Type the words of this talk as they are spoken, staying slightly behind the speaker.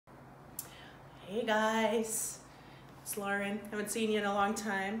Hey guys, it's Lauren. I haven't seen you in a long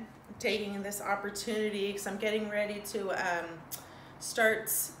time. I'm taking this opportunity because I'm getting ready to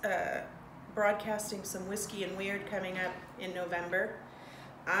start broadcasting some Whiskey and Weird coming up in November.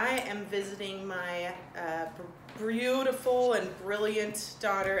 I am visiting my beautiful and brilliant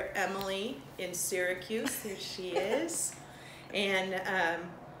daughter Emily in Syracuse. There she is. And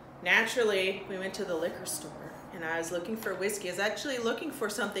naturally, we went to the liquor store. And I was looking for whiskey. I was actually looking for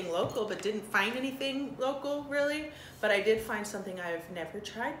something local, but didn't find anything local, really. But I did find something I've never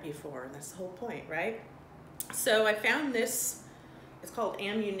tried before, and that's the whole point, right? So I found this. It's called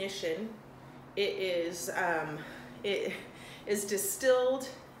Ammunition. It is distilled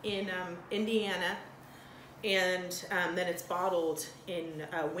in Indiana, and then it's bottled in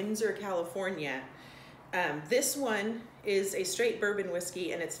Windsor, California. This one is a straight bourbon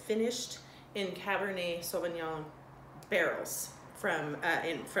whiskey, and it's finished in Cabernet Sauvignon barrels from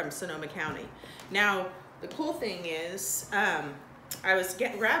Sonoma County. Now, the cool thing is, I was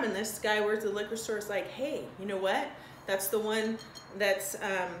grabbing this. Guy who works at the liquor store is like, hey, you know what? That's the one that's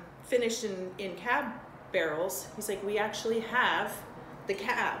finished in cab barrels. He's like, we actually have the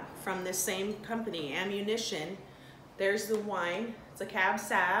cab from this same company, Ammunition. There's the wine. It's a Cab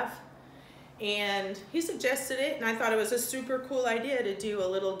Sav. And he suggested it, and I thought it was a super cool idea to do a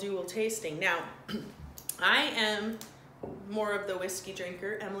little dual tasting. Now, I am more of the whiskey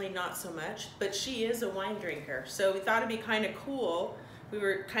drinker, Emily not so much, but she is a wine drinker. So we thought it'd be kind of cool. We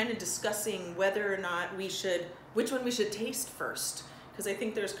were kind of discussing whether or not which one we should taste first, because I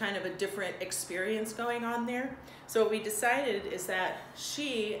think there's kind of a different experience going on there. So what we decided is that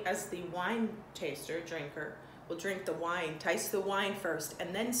she, as the wine taster, drinker, will drink the wine, taste the wine first,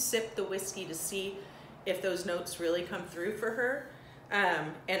 and then sip the whiskey to see if those notes really come through for her.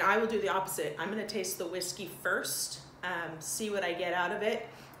 And I will do the opposite. I'm gonna taste the whiskey first, see what I get out of it,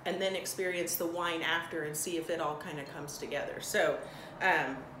 and then experience the wine after and see if it all kind of comes together. So,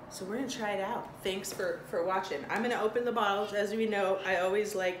 so we're gonna try it out. Thanks for watching. I'm gonna open the bottle. As we know, I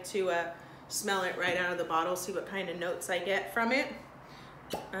always like to smell it right out of the bottle, see what kind of notes I get from it.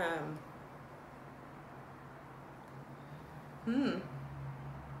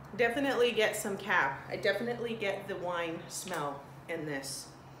 Definitely get some cab. I definitely get the wine smell in this.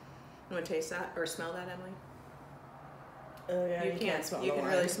 You want to taste that or smell that, Emily? Oh yeah, you can smell the wine. You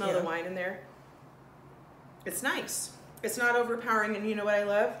can really smell the wine in there. It's nice. It's not overpowering, and you know what I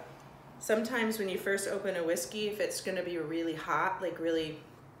love? Sometimes when you first open a whiskey, if it's going to be really hot, like really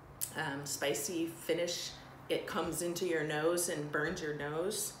spicy finish, it comes into your nose and burns your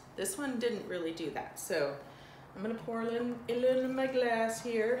nose. This one didn't really do that, so I'm gonna pour a little in my glass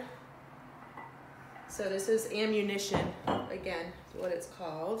here. So this is Ammunition, again, what it's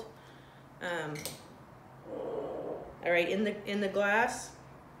called. All right, in the glass,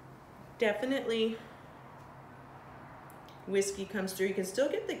 definitely whiskey comes through. You can still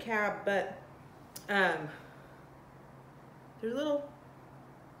get the cab, but there's a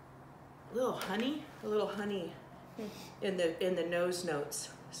little honey in the nose notes.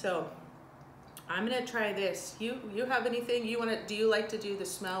 So I'm gonna try this. You have anything you want to? Do you like to do the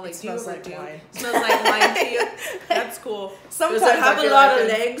smell? Like, it smells like wine. Smells like wine to you? That's cool. Sometimes does it have I a feel lot like of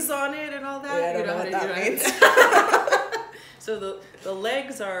legs on it and all that? Yeah, I don't know what that means. So the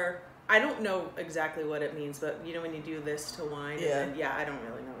legs are. I don't know exactly what it means, but you know when you do this to wine. Yeah. And then, yeah, I don't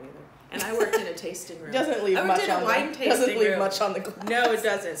really know either. And I worked in a tasting room. Doesn't leave much on the glass. No, it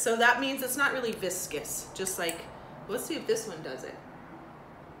doesn't. So that means it's not really viscous. Just like, let's see if this one does it.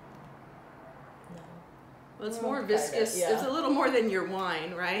 Well, it's more viscous. Yeah. It's a little more than your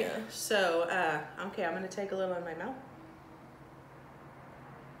wine, right? Yeah. So, okay, I'm going to take a little in my mouth.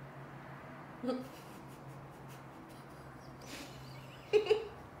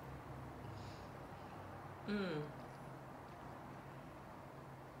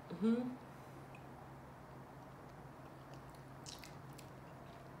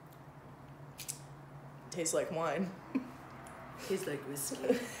 Tastes like wine. Tastes like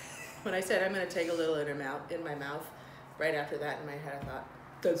whiskey. When I said I'm going to take a little in my mouth, right after that in my head I thought,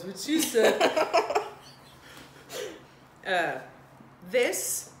 that's what she said.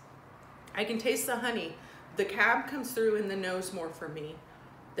 This, I can taste the honey. The cab comes through in the nose more for me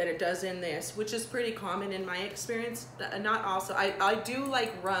than it does in this, which is pretty common in my experience. Not also, I do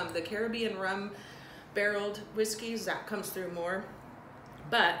like rum. The Caribbean rum barreled whiskeys, that comes through more.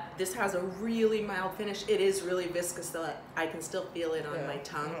 But this has a really mild finish. It is really viscous though. I can still feel it on my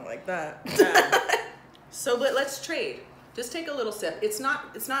tongue. I don't like that. But let's trade. Just take a little sip. It's not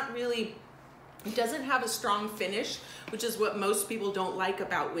really, it doesn't have a strong finish, which is what most people don't like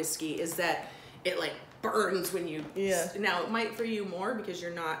about whiskey, is that it like burns when you, now it might for you more because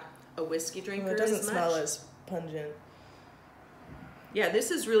you're not a whiskey drinker. Well, it doesn't smell as pungent. Yeah,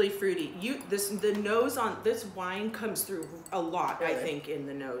 this is really fruity. The nose on this wine comes through a lot, really? I think, in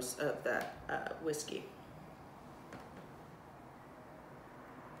the nose of the whiskey.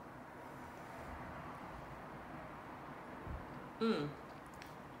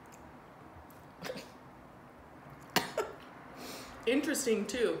 Interesting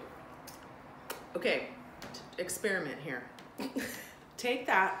too. Okay, experiment here. Take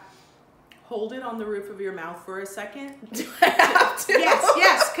that, hold it on the roof of your mouth for a second. Do I have to?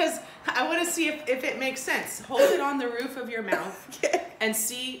 Yes, because I want to see if it makes sense. Hold it on the roof of your mouth and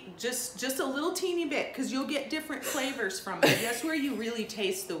see just a little teeny bit, because you'll get different flavors from it. That's where you really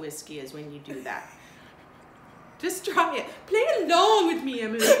taste the whiskey, is when you do that. Just try it. Play along with me,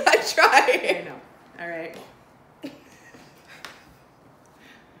 Emily. I try. I know. All right.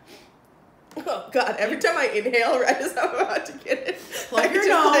 Oh God! Every time I inhale, right as I'm about to get it, Plug I can your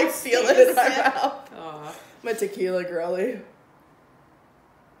just nose, like feel it in my mouth. Aw. My tequila girly.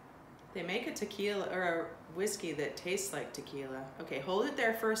 They make a tequila or a whiskey that tastes like tequila. Okay, hold it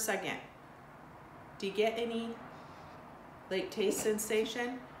there for a second. Do you get any like taste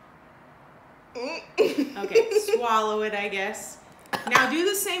sensation? Okay, swallow it, I guess. Now do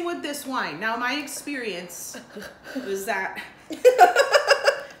the same with this wine. Now my experience was that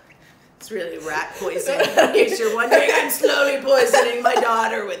it's really rat poison. In case you're wondering, I'm slowly poisoning my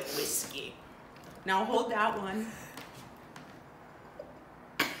daughter with whiskey. Now hold that one.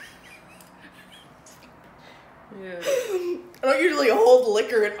 Yeah. I don't usually hold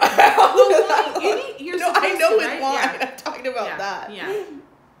liquor in my mouth. Well, you're no, I know to, with right? wine. Yeah. I'm talking about that. Yeah.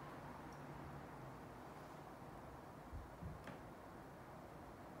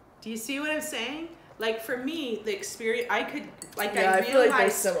 Do you see what I'm saying? Like for me, the experience, I feel like they're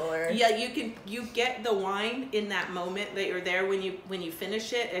similar. Yeah, you get the wine in that moment that you're there. When you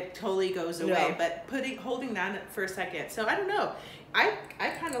finish it, it totally goes away. Yeah. But holding that for a second. So I don't know. I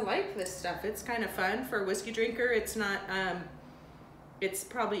kind of like this stuff. It's kind of fun for a whiskey drinker. It's not. It's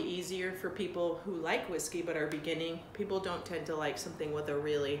probably easier for people who like whiskey but are beginning. People don't tend to like something with a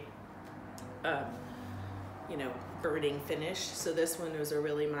really, burning finish. So this one was a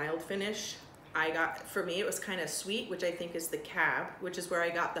really mild finish. For me, it was kind of sweet, which I think is the cab, which is where I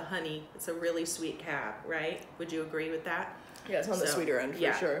got the honey. It's a really sweet cab, right? Would you agree with that? Yeah, it's on the sweeter end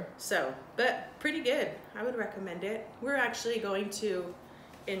for sure. So, but pretty good. I would recommend it. We're actually going to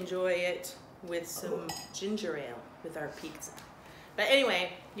enjoy it with some ginger ale with our pizza. But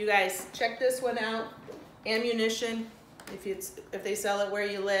anyway, you guys, check this one out. Ammunition. If they sell it where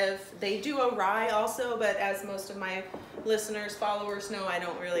you live. They do a rye also, but as most of my listeners, followers know, I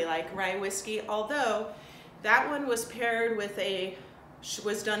don't really like rye whiskey. Although that one was paired with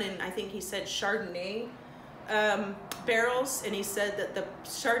was done in, I think he said Chardonnay barrels, and he said that the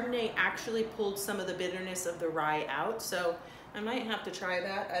Chardonnay actually pulled some of the bitterness of the rye out. So I might have to try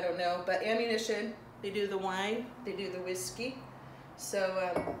that. I don't know. But Ammunition, they do the wine, they do the whiskey.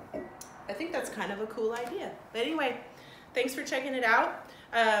 So I think that's kind of a cool idea. But anyway, thanks for checking it out.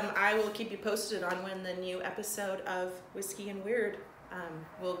 I will keep you posted on when the new episode of Whisky and Weird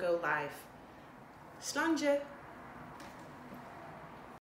will go live. Slanje!